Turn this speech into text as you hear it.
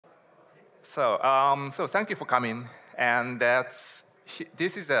So thank you for coming. And this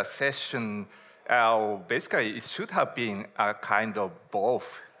is a session, basically it should have been a kind of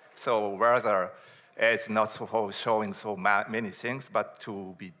both. So rather, it's not for showing so many things, but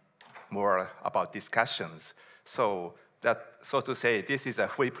to be more about discussions. So to say, this is a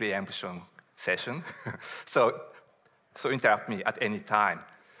free preemption session. so interrupt me at any time.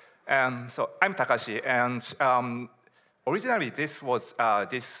 So I'm Takashi, and originally this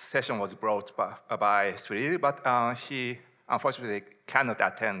session was brought by Cyril, but he unfortunately cannot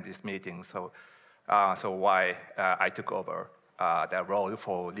attend this meeting. So why I took over the role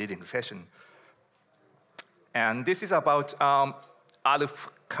for leading the session. And this is about ALP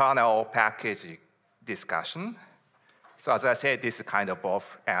kernel package discussion. So as I said, this is kind of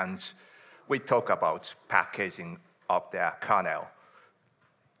both, and we talk about packaging of the kernel.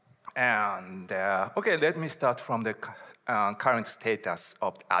 And okay, let me start from the current status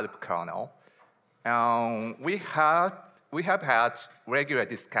of the ALP kernel. We have had regular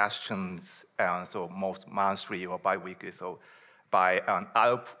discussions, so most monthly or bi-weekly, so by an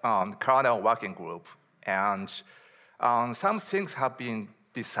ALP kernel working group. And some things have been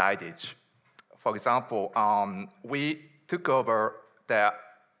decided. For example, we took over the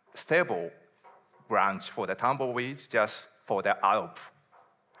stable branch for the tumbleweed just for the ALP.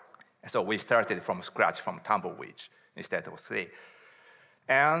 So we started from scratch from tumbleweed instead of three.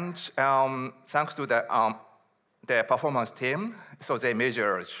 And thanks to the performance team, so they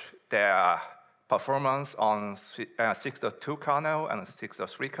measured their performance on 6.2 kernel and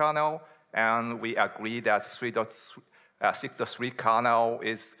 6.3 kernel, and we agreed that 6.3 kernel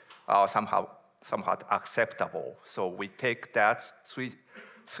is somewhat acceptable. So we take that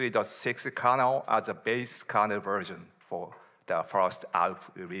 3.6 kernel as a base kernel version for the first ALP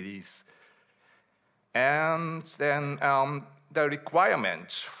release. And then the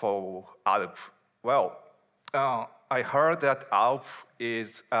requirement for ALP, well, I heard that ALP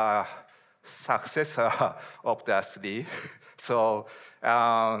is a successor of the 3. So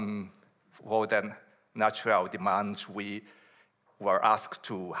for the natural demand, we were asked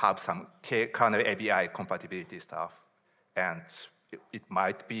to have some kernel ABI compatibility stuff. And it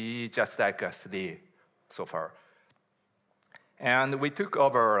might be just like a 3 so far. And we took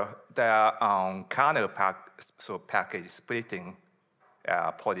over the kernel package splitting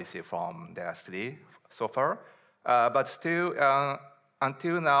policy from the 3 so far. But still,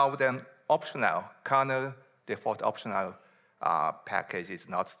 until now, then optional, kernel default optional package is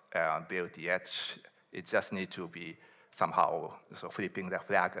not built yet. It just needs to be somehow flipping the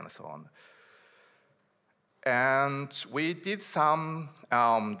flag and so on. And we did some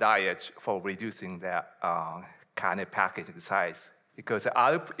diet for reducing the kernel package size, because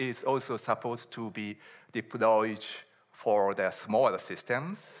ALP is also supposed to be deployed for the smaller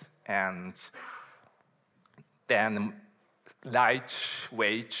systems, and then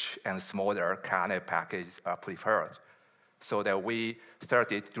lightweight and smaller kernel packages are preferred. So that we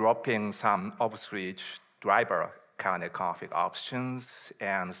started dropping some obsolete driver kernel config options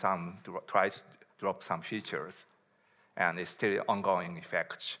and tried to drop some features. And it's still ongoing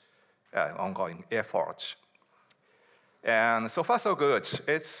ongoing effort. And so far, so good.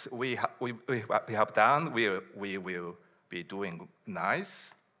 We have done. We will be doing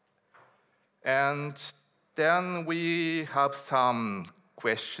nice. And then we have some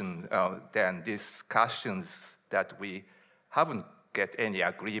questions, then discussions that we haven't get any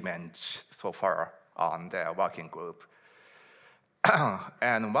agreement so far on the working group.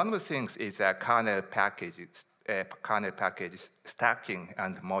 And one of the things is kernel package stacking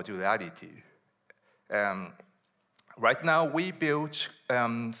and modularity. Right now, we built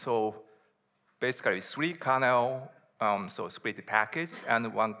so basically 3 kernel so split packages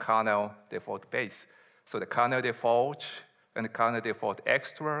and 1 kernel default base. So the kernel default and the kernel default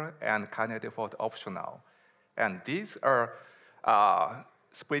extra and kernel default optional. And these are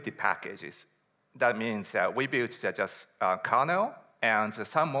split packages. That means we built just kernel, and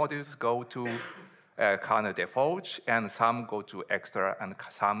some modules go to kernel default, and some go to extra, and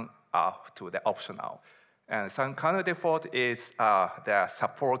some to the optional. And some kernel default is the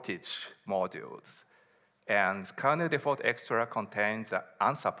supported modules. And kernel default extra contains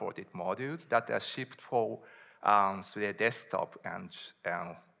unsupported modules that are shipped for the desktop and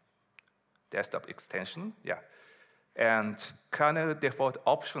desktop extension. Yeah. And kernel default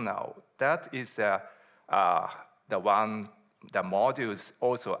optional, that is the modules,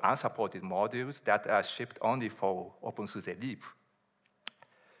 also unsupported modules that are shipped only for OpenSUSE lib.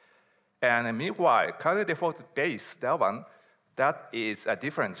 And meanwhile, kernel default base, that is a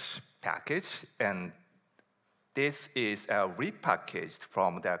different package, and this is repackaged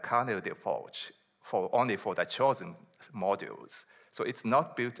from the kernel default only for the chosen modules. So it's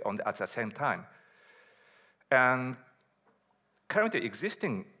not built at the same time. And currently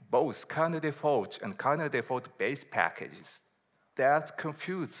existing both kernel default and kernel default base packages, that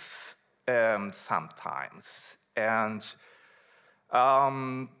confuse sometimes. And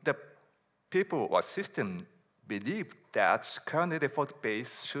the people or system believe that kernel default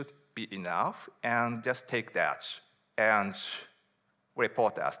base should be enough and just take that and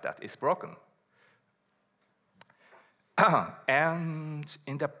report us that it's broken. And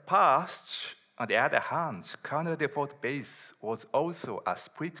in the past, on the other hand, kernel default base was also a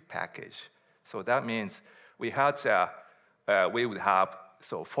split package. So that means we would have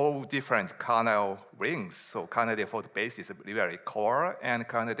 4 different kernel rings. So kernel default base is very core, and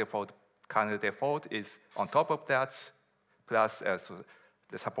kernel default is on top of that, plus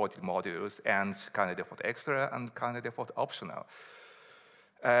the supported modules, and kernel default extra, and kernel default optional.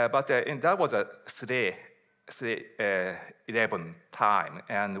 But that was a 11 time,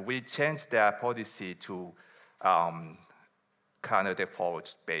 and we changed the policy to kernel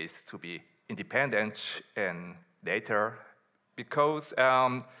default base to be independent and later, because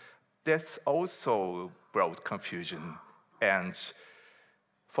that's also brought confusion. And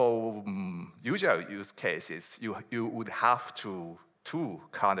for usual use cases, you would have two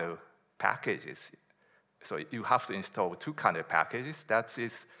kernel packages. So you have to install 2 kernel packages. That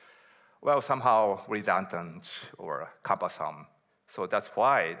is, well, somehow redundant or cumbersome. So that's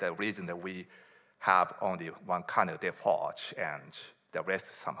why the reason that we have only 1 kernel default and the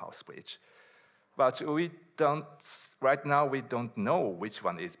rest somehow split. But right now we don't know which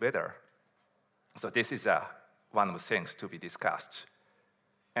one is better. So this is one of the things to be discussed.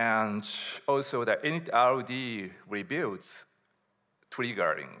 And also the init-RD rebuilds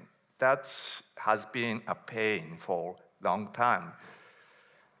triggering. That has been a pain for a long time.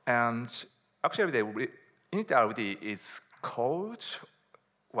 And actually, the init-RD is called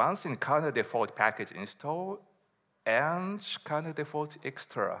once in kernel default package install and kernel default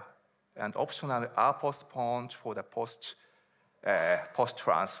extra, and optional are postponed for the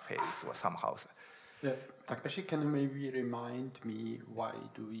post-trans phase or somehow. Yeah, Takashi, can you maybe remind me why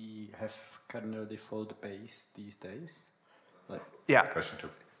do we have kernel default base these days? Yeah. Question 2.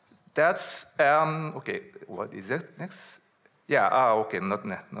 That's, okay, what is it next? Yeah, okay, not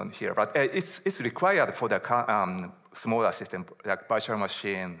here, but it's required for the smaller system, like virtual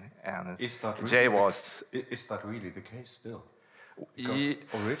machine and JWAS. Is that really the case still? Because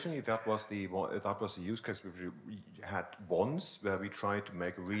originally that was the use case which we had once, where we tried to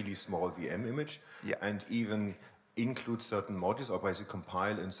make a really small VM image, and even include certain modules, or basically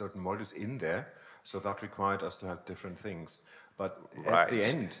compile in certain modules in there. So that required us to have different things. But at the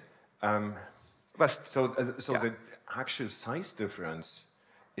end, the actual size difference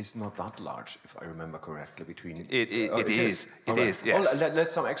is not that large, if I remember correctly, between... It is, yes. Well,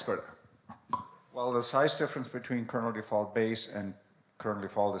 let some expert... Well, the size difference between kernel default base and kernel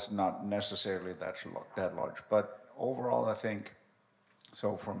default is not necessarily that large. But overall, I think,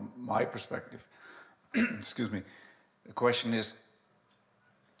 so from my perspective, excuse me, the question is,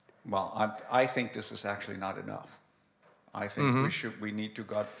 well, I think this is actually not enough. I think we need to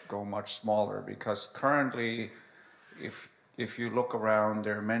go much smaller, because currently, if you look around,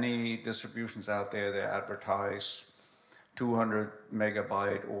 there are many distributions out there that advertise 200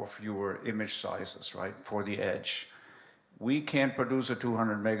 megabyte or fewer image sizes, right, for the edge. We can't produce a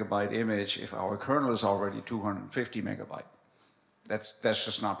 200 megabyte image if our kernel is already 250 megabyte. That's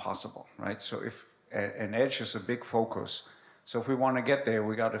just not possible, right? So if an edge is a big focus, so if we want to get there,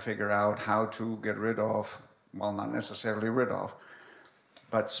 we got to figure out how to get rid of, well, not necessarily rid of,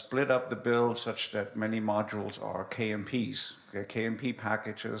 but split up the build such that many modules are KMPs. They're KMP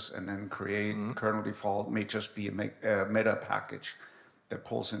packages, and then create kernel default may just be a meta package that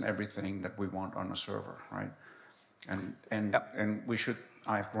pulls in everything that we want on a server, right? And we should,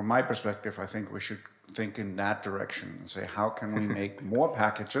 from my perspective, I think we should think in that direction and say, how can we make more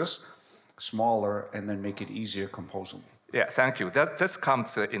packages smaller and then make it easier composable? Yeah, thank you. This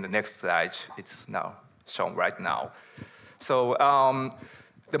comes in the next slide. It's now shown right now. So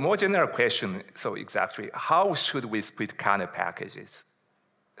the more general question, so exactly, how should we split kernel packages?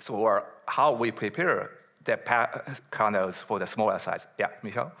 So, or how we prepare the kernels for the smaller size? Yeah,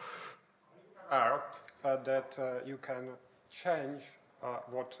 Michal? That you can change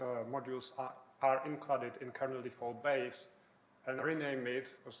what modules are included in kernel default base and rename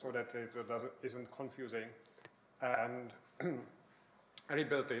it so that it isn't confusing, and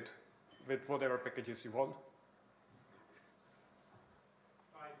rebuild it with whatever packages you want.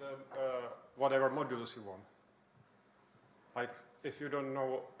 Whatever modules you want. Like if you don't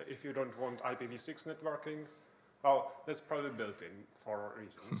want IPv6 networking, well, that's probably built in for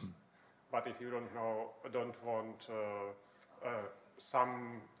reasons. But if you don't want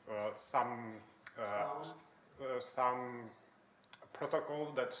some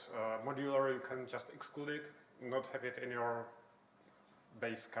protocol that's modular, you can just exclude it, not have it in your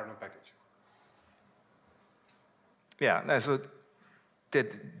base kernel package. Yeah, so the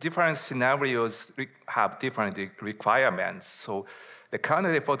different scenarios have different requirements. So the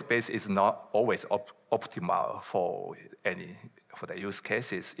kernel default base is not always optimal for the use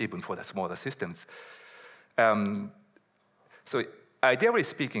cases, even for the smaller systems. So ideally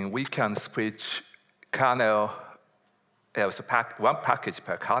speaking, we can switch kernel, one package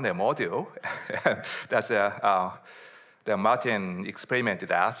per kernel module. That's the Martin experimented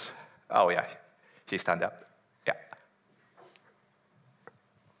that. Oh yeah, he stand up. Yeah.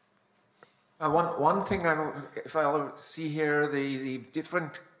 One thing, if I see here the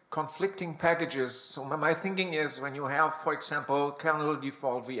different conflicting packages, so my thinking is when you have, for example, kernel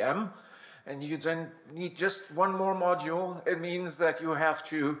default VM, and you then need just one more module, it means that you have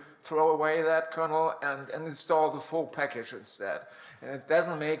to throw away that kernel and install the full package instead. And it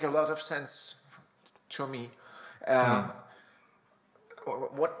doesn't make a lot of sense to me.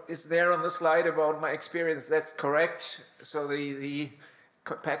 What is there on the slide about my experience? That's correct. So the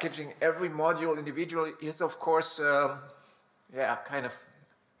packaging every module individually is, of course, yeah, kind of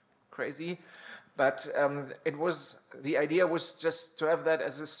crazy. But the idea was just to have that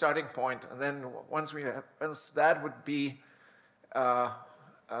as a starting point, and then once that would be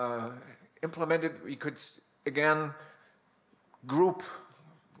implemented, we could again group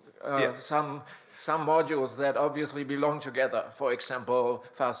some modules that obviously belong together. For example,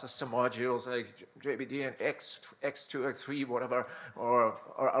 file system modules like JBD and X2, X3, whatever, or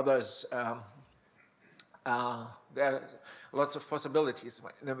others. There are lots of possibilities.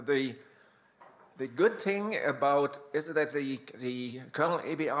 The good thing about is that the kernel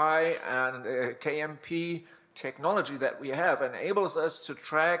ABI and KMP technology that we have enables us to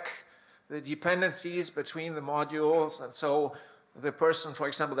track the dependencies between the modules, and so the person, for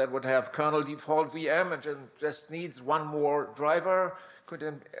example, that would have kernel default VM and just needs one more driver,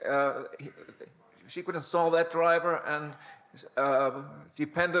 she could install that driver, and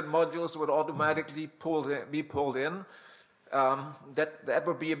dependent modules would automatically be pulled in. That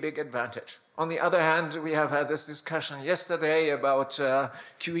would be a big advantage. On the other hand, we have had this discussion yesterday about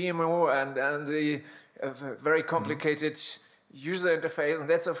QEMU and the very complicated user interface, and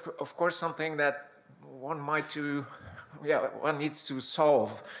that's of course something that one needs to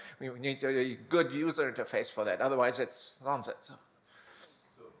solve. We need a good user interface for that, otherwise it's nonsense.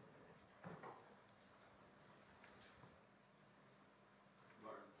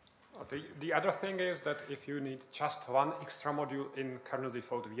 The other thing is that if you need just one extra module in kernel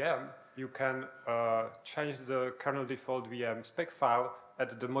default VM, you can change the kernel default VM spec file,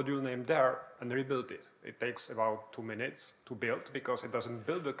 add the module name there, and rebuild it. It takes about 2 minutes to build because it doesn't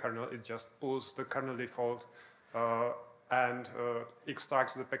build the kernel, it just pulls the kernel default and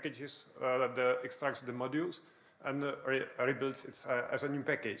extracts the packages, extracts the modules, and rebuilds it as a new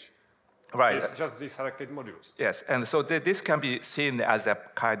package. Right. It's just the selected modules. Yes, and so this can be seen as a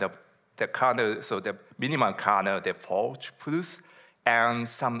kind of the kernel, so the minimum kernel default plus and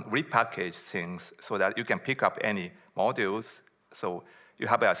some repackaged things so that you can pick up any modules. So you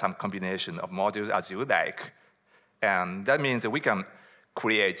have some combination of modules as you like. And that means that we can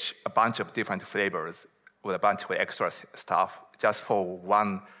create a bunch of different flavors with a bunch of extra stuff just for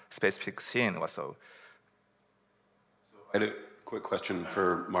one specific scene or so. I had a quick question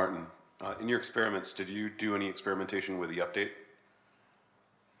for Martin. In your experiments, did you do any experimentation with the update?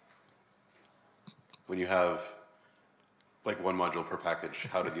 When you have like one module per package,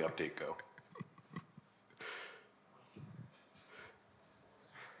 how did the update go?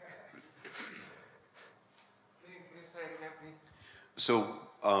 Can you say it again, please? So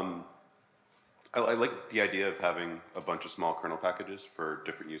I like the idea of having a bunch of small kernel packages for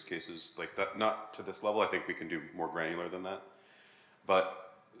different use cases like that. Not to this level, I think we can do more granular than that.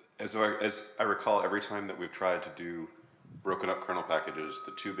 But as I recall, every time that we've tried to do broken up kernel packages,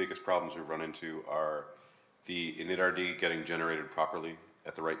 the two biggest problems we've run into are the initRD getting generated properly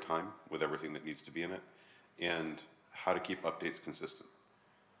at the right time with everything that needs to be in it, and how to keep updates consistent.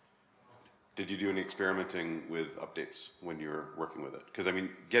 Did you do any experimenting with updates when you were working with it? Because I mean,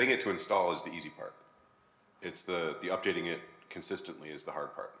 getting it to install is the easy part. It's the updating it consistently is the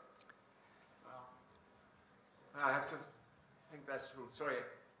hard part. Well, I have to think that's true. Sorry.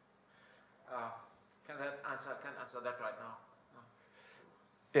 Can't answer that right now.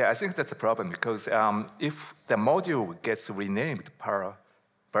 Yeah, I think that's a problem because if the module gets renamed per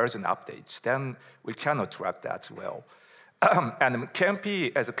version update, then we cannot track that well. And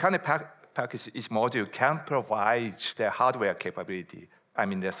KMP, as a kernel package, each module can provide the hardware capability. I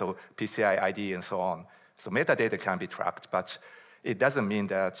mean, there's a PCI ID and so on. So metadata can be tracked, but it doesn't mean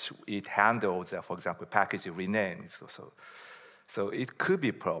that it handles, for example, package renames. So it could be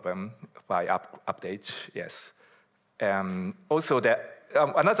a problem by update, yes. Also,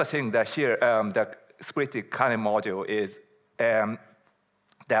 another thing that here, the split kernel module is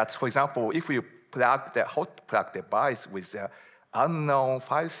that, for example, if we plug the hot plug device with the unknown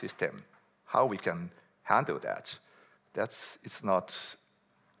file system, how we can handle that? It's not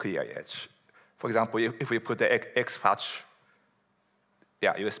clear yet. For example, if we put the XFATCH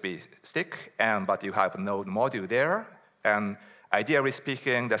USB stick, but you have no module there, and ideally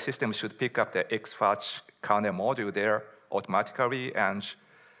speaking, the system should pick up the XFATCH kernel module there automatically and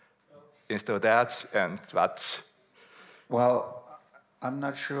install that, but... Well, I'm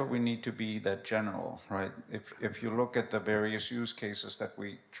not sure we need to be that general, right? If you look at the various use cases that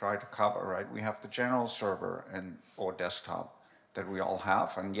we try to cover, right? We have the general server or desktop that we all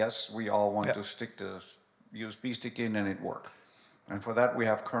have, and yes, we all want to stick the USB stick in and it work. And for that, we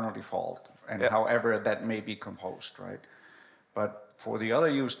have kernel default, and however that may be composed, right? But for the other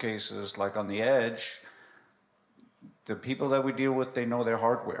use cases, like on the edge, the people that we deal with, they know their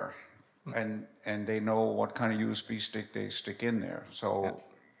hardware, and they know what kind of USB stick they stick in there. So,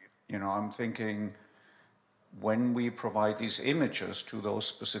 you know, I'm thinking when we provide these images to those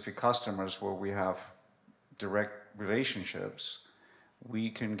specific customers where we have direct relationships, we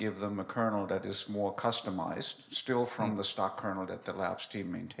can give them a kernel that is more customized, still from the stock kernel that the labs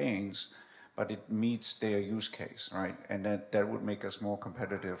team maintains, but it meets their use case, right? And that would make us more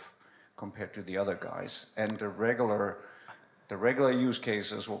competitive compared to the other guys. And the regular use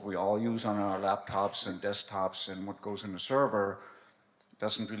cases, what we all use on our laptops and desktops and what goes in the server,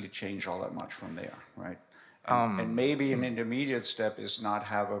 doesn't really change all that much from there, right? And maybe an intermediate step is not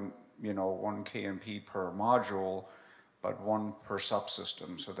have one KMP per module, but one per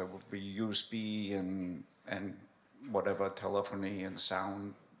subsystem. So there would be USB and whatever telephony and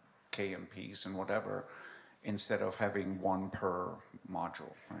sound KMPs and whatever, instead of having one per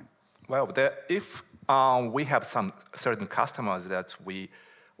module, right? Well, if we have some certain customers that we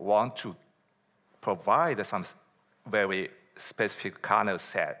want to provide some very specific kernel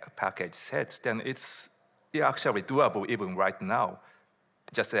package set, then it's actually doable even right now,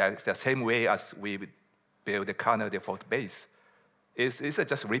 just the same way as we build the kernel default base. It's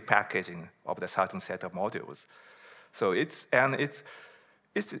just repackaging of the certain set of modules. So it's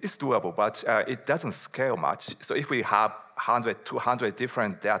doable, but it doesn't scale much. So if we have 100, 200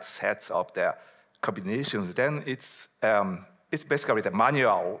 different data sets of the combinations, then it's basically the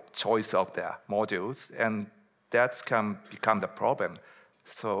manual choice of the modules, and that can become the problem.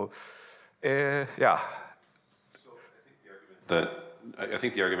 So, yeah. So I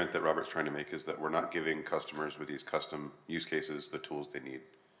think the argument that Robert's trying to make is that we're not giving customers with these custom use cases the tools they need.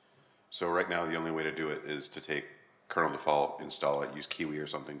 So right now, the only way to do it is to take kernel default, install it, use Kiwi or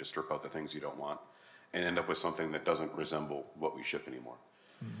something to strip out the things you don't want, and end up with something that doesn't resemble what we ship anymore.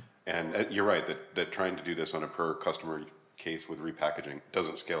 And you're right, that trying to do this on a per customer case with repackaging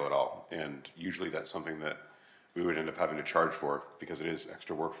doesn't scale at all. And usually that's something that we would end up having to charge for because it is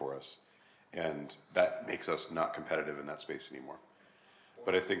extra work for us. And that makes us not competitive in that space anymore.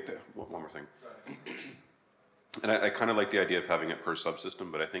 But I think that, one more thing. And I kind of like the idea of having it per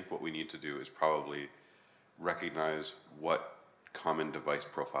subsystem, but I think what we need to do is probably recognize what common device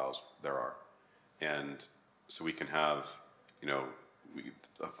profiles there are. And so we can have,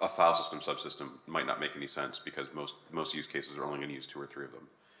 a file system subsystem might not make any sense because most use cases are only going to use 2 or 3 of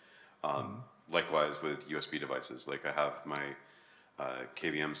them. Likewise with USB devices, like I have my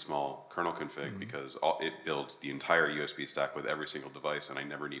KVM small kernel config because it builds the entire USB stack with every single device and I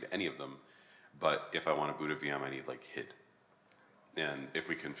never need any of them. But if I want to boot a VM, I need like HID. And if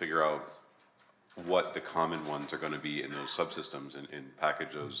we can figure out what the common ones are going to be in those subsystems and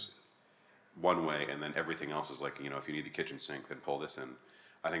package those one way, and then everything else is like, if you need the kitchen sink, then pull this in.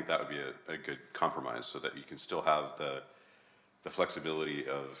 I think that would be a good compromise so that you can still have the flexibility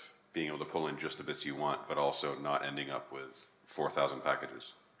of being able to pull in just the bits you want, but also not ending up with 4,000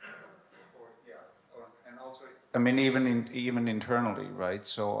 packages. And also, I mean, even internally, right?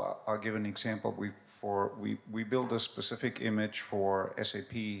 So I'll give an example. We build a specific image for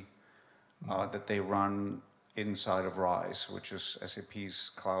SAP that they run inside of RISE, which is SAP's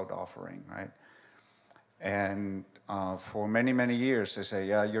cloud offering, right? And for many, many years, they say,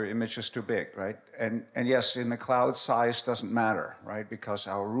 yeah, your image is too big, right? And yes, in the cloud, size doesn't matter, right? Because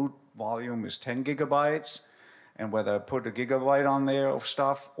our root volume is 10 gigabytes, and whether I put a gigabyte on there of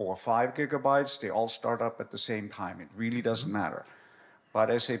stuff or 5 gigabytes, they all start up at the same time. It really doesn't matter.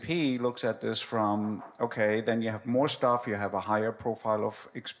 But SAP looks at this from, okay, then you have more stuff, you have a higher profile of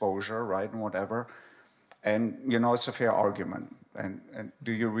exposure, right, and whatever. And, you know, it's a fair argument. And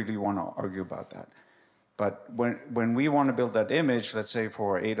do you really want to argue about that? But when we want to build that image, let's say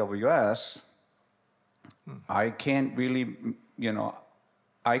for AWS, I can't really, you know,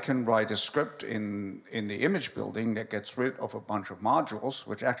 I can write a script in the image building that gets rid of a bunch of modules,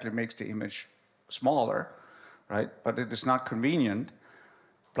 which actually makes the image smaller, right? But it is not convenient.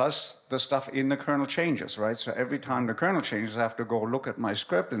 Plus, the stuff in the kernel changes, right? So every time the kernel changes, I have to go look at my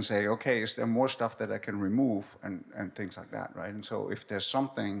script and say, okay, is there more stuff that I can remove and things like that, right? And so if there's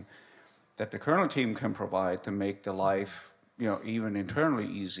something that the kernel team can provide to make the life, you know, even internally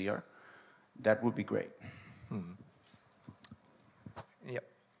easier, that would be great. Mm-hmm. Yep.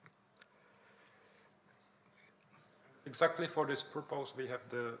 Exactly for this purpose, we have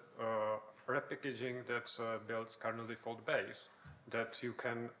the repackaging that builds kernel default base, that you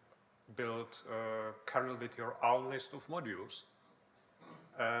can build kernel with your own list of modules,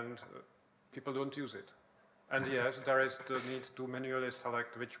 and people don't use it. And yes, there is the need to manually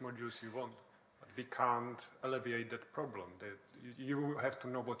select which modules you want, but we can't alleviate that problem. You have to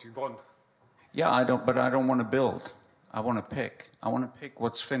know what you want. Yeah, but I don't want to build. I want to pick. I want to pick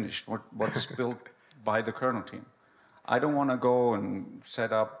what's finished, what is built by the kernel team. I don't want to go and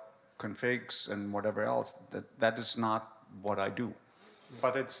set up configs and whatever else. That is not what I do.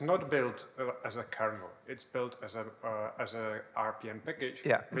 But it's not built as a kernel. It's built as a RPM package.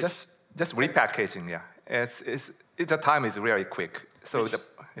 Yeah, just repackaging. Yeah, the time is very quick. So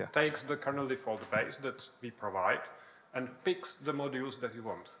takes the kernel default base that we provide and picks the modules that you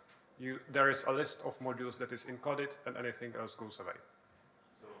want. There is a list of modules that is encoded, and anything else goes away.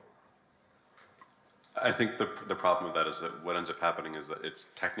 I think the problem with that is that what ends up happening is that it's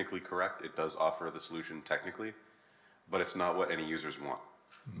technically correct. It does offer the solution technically, but it's not what any users want.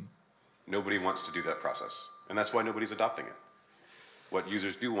 Mm-hmm. Nobody wants to do that process, and that's why nobody's adopting it. What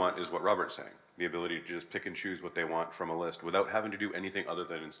users do want is what Robert's saying, the ability to just pick and choose what they want from a list without having to do anything other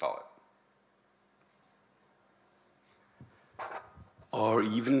than install it. Or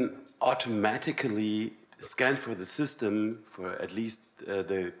even automatically scan for the system for at least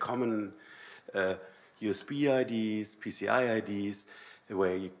the common USB IDs, PCI IDs,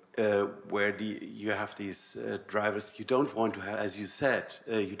 where you have these drivers. You don't want to have, as you said,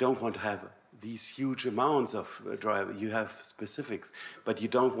 you don't want to have these huge amounts of drivers. You have specifics, but you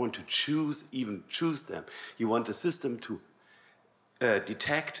don't want to choose them. You want the system to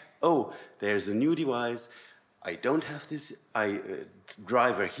detect, oh, there's a new device. I don't have this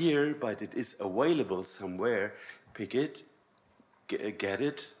driver here, but it is available somewhere. Pick it, get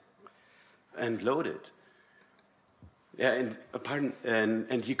it, and load it. Yeah,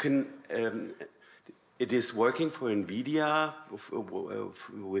 and you can. It is working for NVIDIA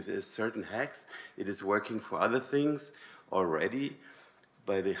with certain hacks. It is working for other things already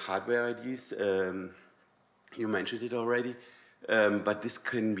by the hardware IDs. You mentioned it already. But this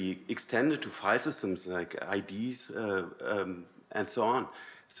can be extended to file systems like IDs and so on.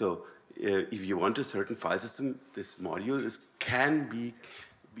 So if you want a certain file system, this module can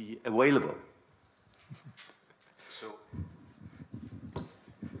be available. So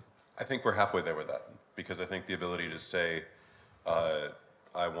I think we're halfway there with that, because I think the ability to say,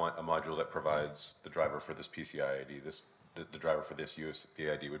 I want a module that provides the driver for this PCI ID, the driver for this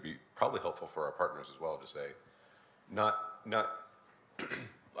USB ID would be probably helpful for our partners as well to say, not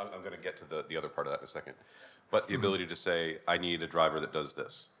I'm going to get to the other part of that in a second, but the ability to say, I need a driver that does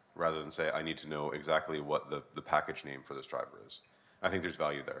this, rather than say, I need to know exactly what the package name for this driver is. I think there's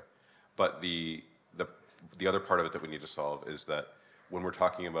value there. But the other part of it that we need to solve is that when we're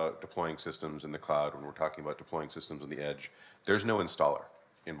talking about deploying systems in the cloud, when we're talking about deploying systems on the edge, there's no installer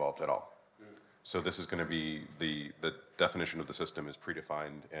involved at all. So this is going to be the definition of the system is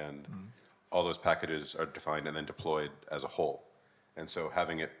predefined, and all those packages are defined and then deployed as a whole. And so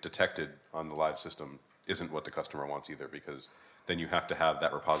having it detected on the live system isn't what the customer wants either, because then you have to have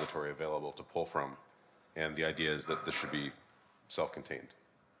that repository available to pull from. And the idea is that this should be self-contained.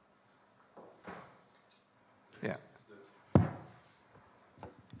 Yeah.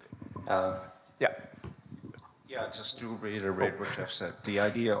 Yeah, just to reiterate what Jeff said, the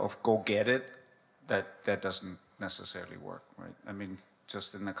idea of go get it, that doesn't necessarily work, right? I mean,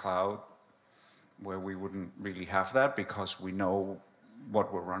 just in the cloud, where we wouldn't really have that because we know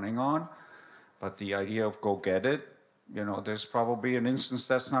what we're running on. But the idea of go get it, you know, there's probably an instance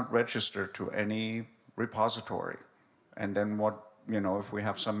that's not registered to any repository. And then what, you know, if we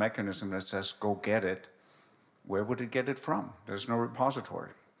have some mechanism that says go get it, where would it get it from? There's no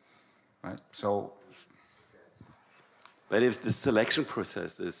repository, right? So. But if the selection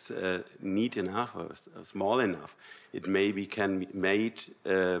process is neat enough or small enough, it maybe can be made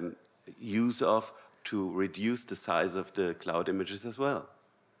use of to reduce the size of the cloud images as well.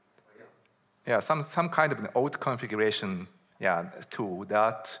 Yeah, some kind of an old configuration tool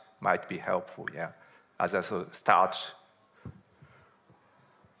that might be helpful, as a start.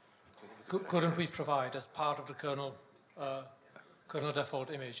 Couldn't we provide, as part of the kernel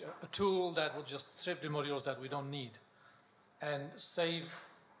default image, a tool that would just strip the modules that we don't need and save,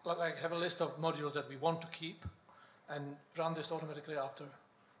 like have a list of modules that we want to keep and run this automatically after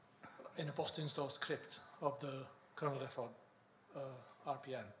in a post-install script of the kernel default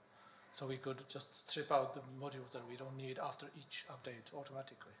RPM. So we could just strip out the modules that we don't need after each update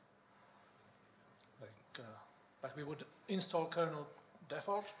automatically. Like we would install kernel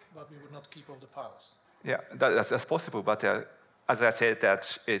default, but we would not keep all the files. Yeah, that's possible, but as I said,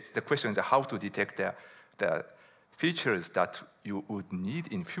 the question is how to detect the features that you would need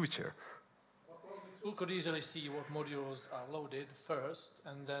in future. Well, the tool could easily see what modules are loaded first,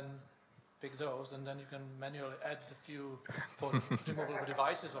 and then pick those, and then you can manually add a few for removable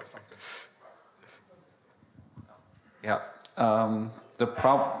devices or something. Yeah, the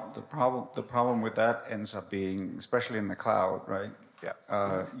problem with that ends up being, especially in the cloud, right?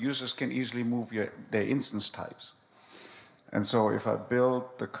 Yeah. Users can easily move their instance types. And so if I build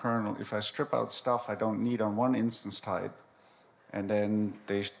the kernel, if I strip out stuff I don't need on one instance type, and then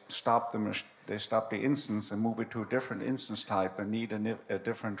they stop the instance and move it to a different instance type and need a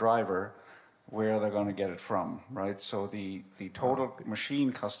different driver, where they're going to get it from, right? So the total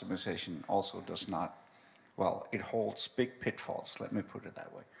machine customization also does not, well, it holds big pitfalls, let me put it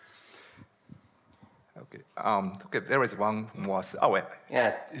that way. Okay, okay, there is one more. Oh, wait.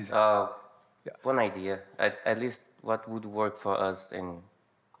 Yeah, one idea, at least what would work for us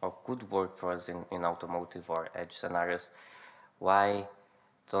or could work for us in automotive or edge scenarios. Why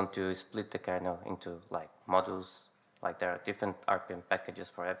don't you split the kernel into like modules? Like there are different RPM packages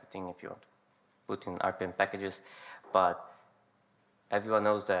for everything if you want to put in RPM packages, but everyone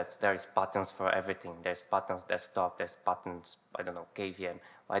knows that there is patterns for everything. There's patterns desktop, there's patterns, I don't know, KVM.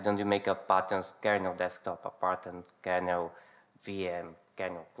 Why don't you make a patterns kernel desktop, a patterns kernel VM,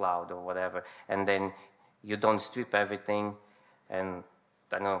 kernel cloud or whatever, and then you don't strip everything and,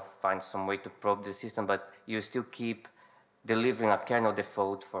 I don't know, find some way to probe the system, but you still keep delivering a kernel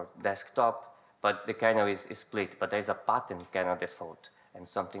default for desktop, but the kernel is split, but there's a pattern kernel default and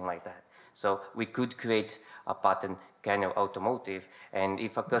something like that. So we could create a pattern kernel automotive, and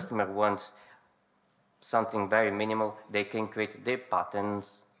if a customer wants something very minimal, they can create their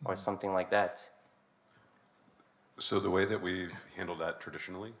patterns or something like that. So the way that we've handled that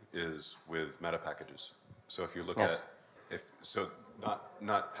traditionally is with meta packages. So if you look at,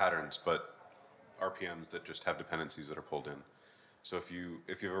 not patterns, but RPMs that just have dependencies that are pulled in. So if you've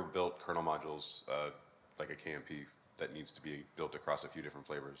ever built kernel modules, like a KMP that needs to be built across a few different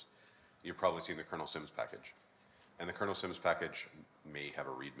flavors, you've probably seen the kernel sims package. And the kernel sims package may have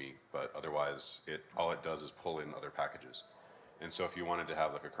a README, but otherwise all it does is pull in other packages. And so if you wanted to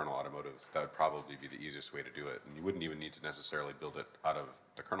have like a kernel automotive, that would probably be the easiest way to do it. And you wouldn't even need to necessarily build it out of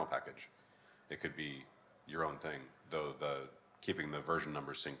the kernel package. It could be your own thing, though keeping the version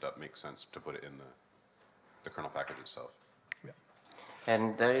numbers synced up makes sense to put it in the kernel package itself. Yeah.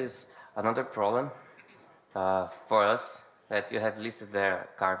 And there is another problem for us that you have listed there,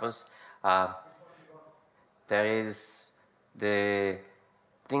 Carvos. There is the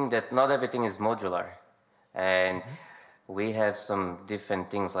thing that not everything is modular. And we have some different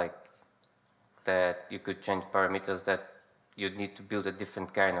things like that you could change parameters that you'd need to build a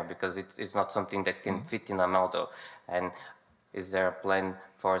different kernel because it's not something that can fit in a model. And is there a plan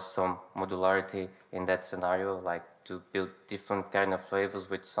for some modularity in that scenario, like to build different kind of flavors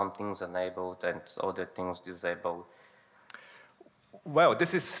with some things enabled and other things disabled? Well,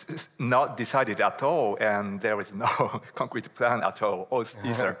 this is not decided at all, and there is no concrete plan at all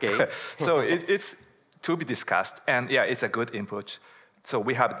either. Okay. So it's to be discussed, and yeah, it's a good input. So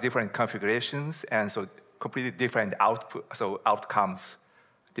we have different configurations, and so completely different outcomes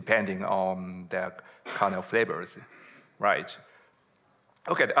depending on the kind of flavors, right?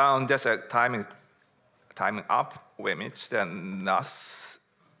 Okay, just a timing up. Wait a minute. Then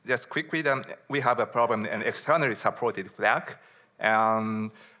just quickly, then we have a problem, an externally supported flag.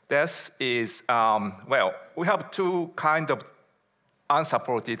 And this is, well, we have two kind of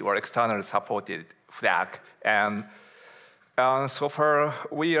unsupported or externally supported flag. And so far,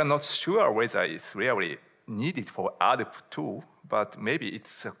 we are not sure whether it's really needed for ALP2, but maybe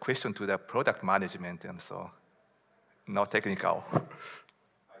it's a question to the product management, and so not technical. I can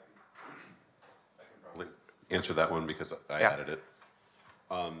probably answer that one because I added it.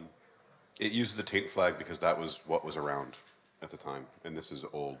 It used the taint flag because that was what was around at the time, and this is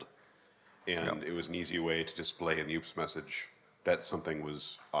old. And it was an easy way to display in the oops message that something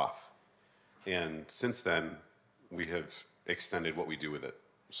was off. And since then, we have extended what we do with it.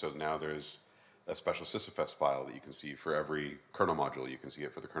 So now there's a special sysfs file that you can see for every kernel module. You can see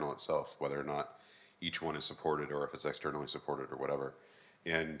it for the kernel itself, whether or not each one is supported or if it's externally supported or whatever.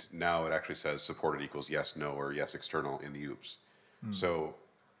 And now it actually says supported equals yes, no, or yes, external in the oops. So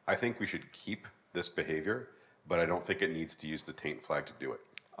I think we should keep this behavior, but I don't think it needs to use the taint flag to do it.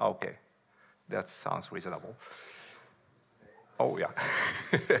 Okay, that sounds reasonable. Oh, yeah.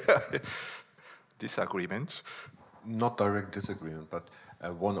 Disagreement? Not direct disagreement, but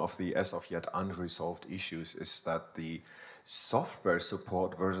one of the as of yet unresolved issues is that the software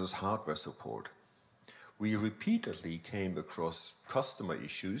support versus hardware support. We repeatedly came across customer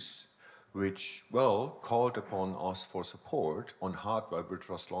issues which, well, called upon us for support on hardware which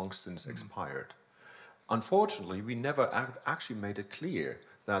was long since expired. Unfortunately, we never actually made it clear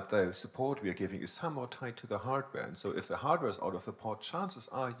that the support we are giving is somewhat tied to the hardware. And so if the hardware is out of support, chances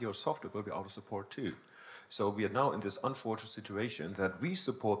are your software will be out of support too. So we are now in this unfortunate situation that we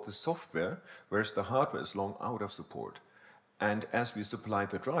support the software, whereas the hardware is long out of support. And as we supply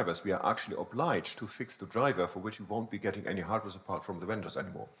the drivers, we are actually obliged to fix the driver for which we won't be getting any hardware support from the vendors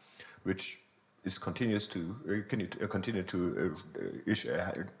anymore, which is continues to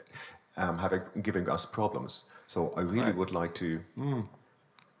giving us problems. So I really would like to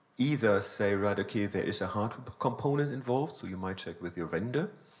either say, right, okay, there is a hardware component involved, so you might check with your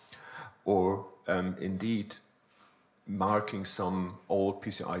vendor, or indeed marking some old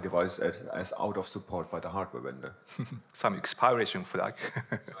PCI device as out of support by the hardware vendor. Some expiration flag.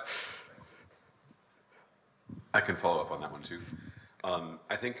 I can follow up on that one too.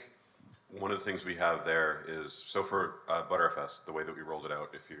 I think one of the things we have there is, so for Btrfs, the way that we rolled it out,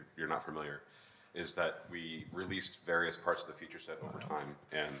 if you're not familiar, is that we released various parts of the feature set over time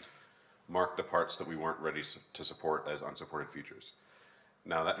and marked the parts that we weren't ready to support as unsupported features.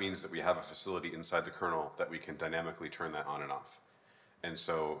 Now that means that we have a facility inside the kernel that we can dynamically turn that on and off. And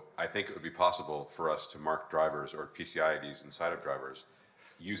so I think it would be possible for us to mark drivers or PCI IDs inside of drivers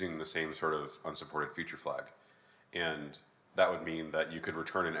using the same sort of unsupported feature flag. And that would mean that you could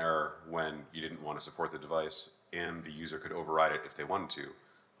return an error when you didn't want to support the device and the user could override it if they wanted to,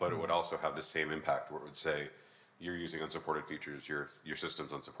 but it would also have the same impact where it would say, you're using unsupported features, your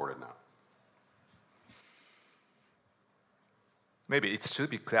system's unsupported now. Maybe it should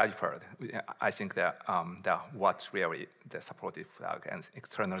be clarified. I think that, what really the supported flag and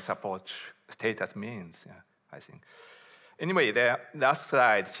external support status means, I think. Anyway, the last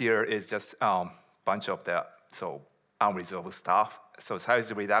slide here is just a bunch of the unresolved stuff. So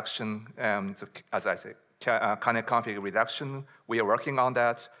size reduction, as I said, kernel config reduction, we are working on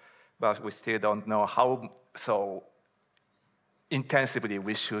that, but we still don't know how intensively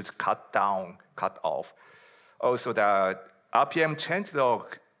we should cut off. Also, the RPM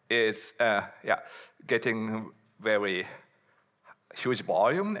changelog is getting very huge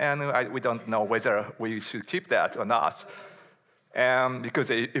volume, and we don't know whether we should keep that or not. Because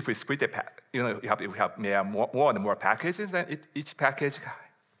if we split it, we have more and more packages, then each package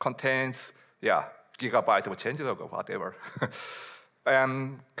contains gigabyte of changelog or whatever.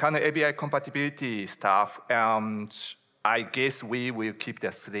 Kernel ABI compatibility stuff, I guess we will keep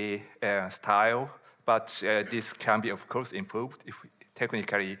the 3 style, but this can be, of course, improved if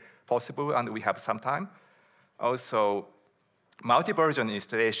technically possible, and we have some time. Also, multi-version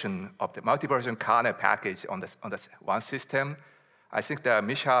installation of the multi-version kernel package on the one system. I think that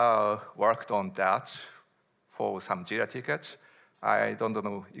Misha worked on that for some Jira tickets. I don't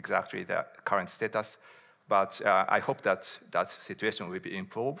know exactly the current status, but I hope that that situation will be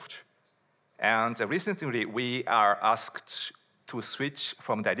improved. And recently, we are asked to switch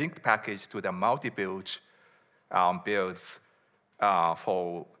from the linked package to the multi-build builds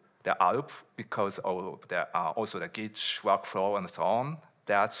for the ALP because of the, also the Git workflow and so on.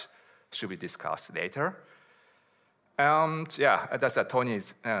 That should be discussed later. And that's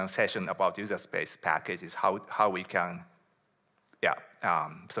Tony's session about user space packages, how we can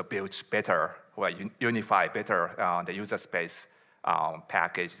build better or unify better the user space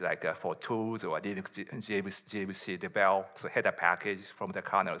package like for tools or Linux JVC devel, so header package from the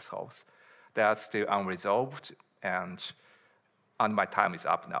kernel source. That's still unresolved, and and my time is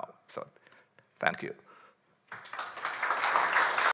up now. So thank you.